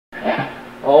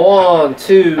1,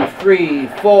 2, 3,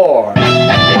 4.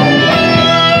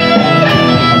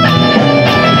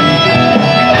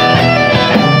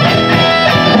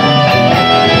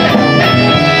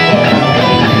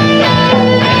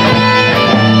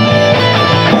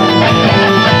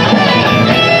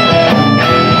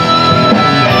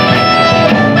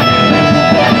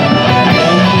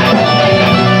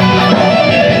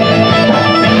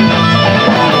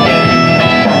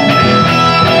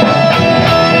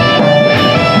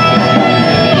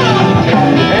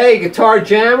 Hey guitar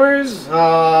jammers,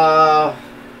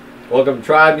 welcome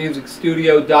to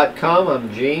TribeMusicStudio.com.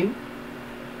 I'm Gene.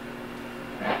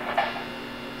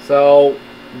 So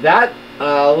that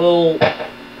little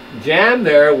jam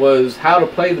there was how to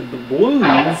play the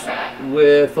blues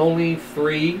with only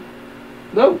 3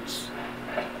 notes.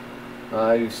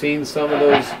 You've seen some of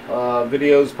those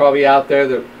videos probably out there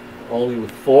that only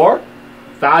with 4.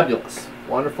 Fabulous,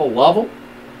 wonderful, love them.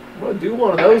 I'm going to do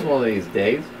one of those one of these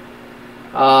days.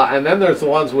 And then there's the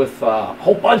ones with a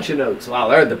whole bunch of notes. Wow,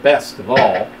 they're the best of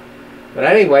all. But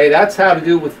anyway, that's how to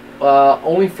do it with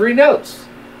only 3 notes.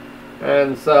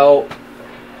 And so,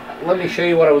 let me show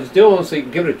you what I was doing so you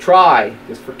can give it a try,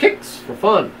 just for kicks, for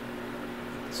fun.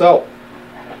 So,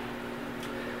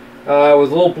 it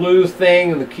was a little blues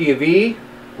thing in the key of E.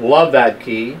 Love that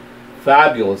key.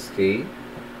 Fabulous key.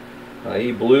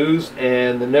 E blues.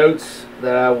 And the notes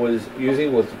that I was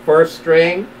using was the 1st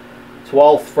string,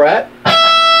 12th fret,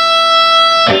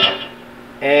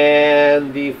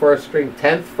 and the 1st string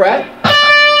 10th fret,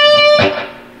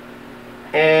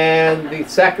 and the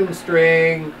 2nd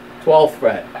string 12th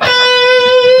fret.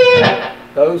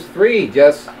 Those 3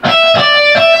 just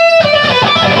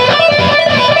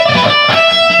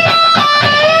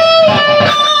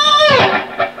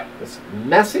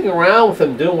messing around with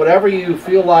them, doing whatever you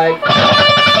feel like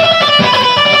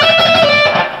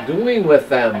doing with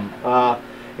them.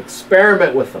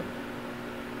 Experiment with them.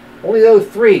 Only those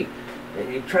 3,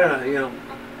 and you're trying to,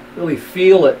 really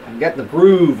feel it and get in the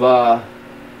groove.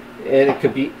 And it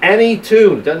could be any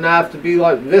tune. It doesn't have to be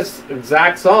like this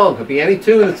exact song. It could be any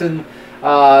tune that's in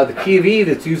the key of E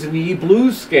that's using the E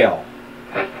blues scale.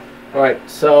 All right,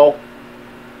 so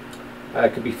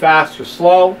it could be fast or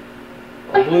slow.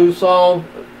 A blues song.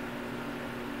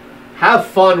 Have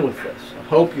fun with this. I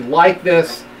hope you like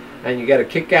this and you get a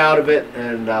kick out of it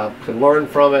and can learn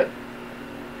from it.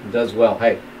 It does well.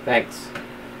 Hey, thanks.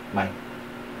 Bye.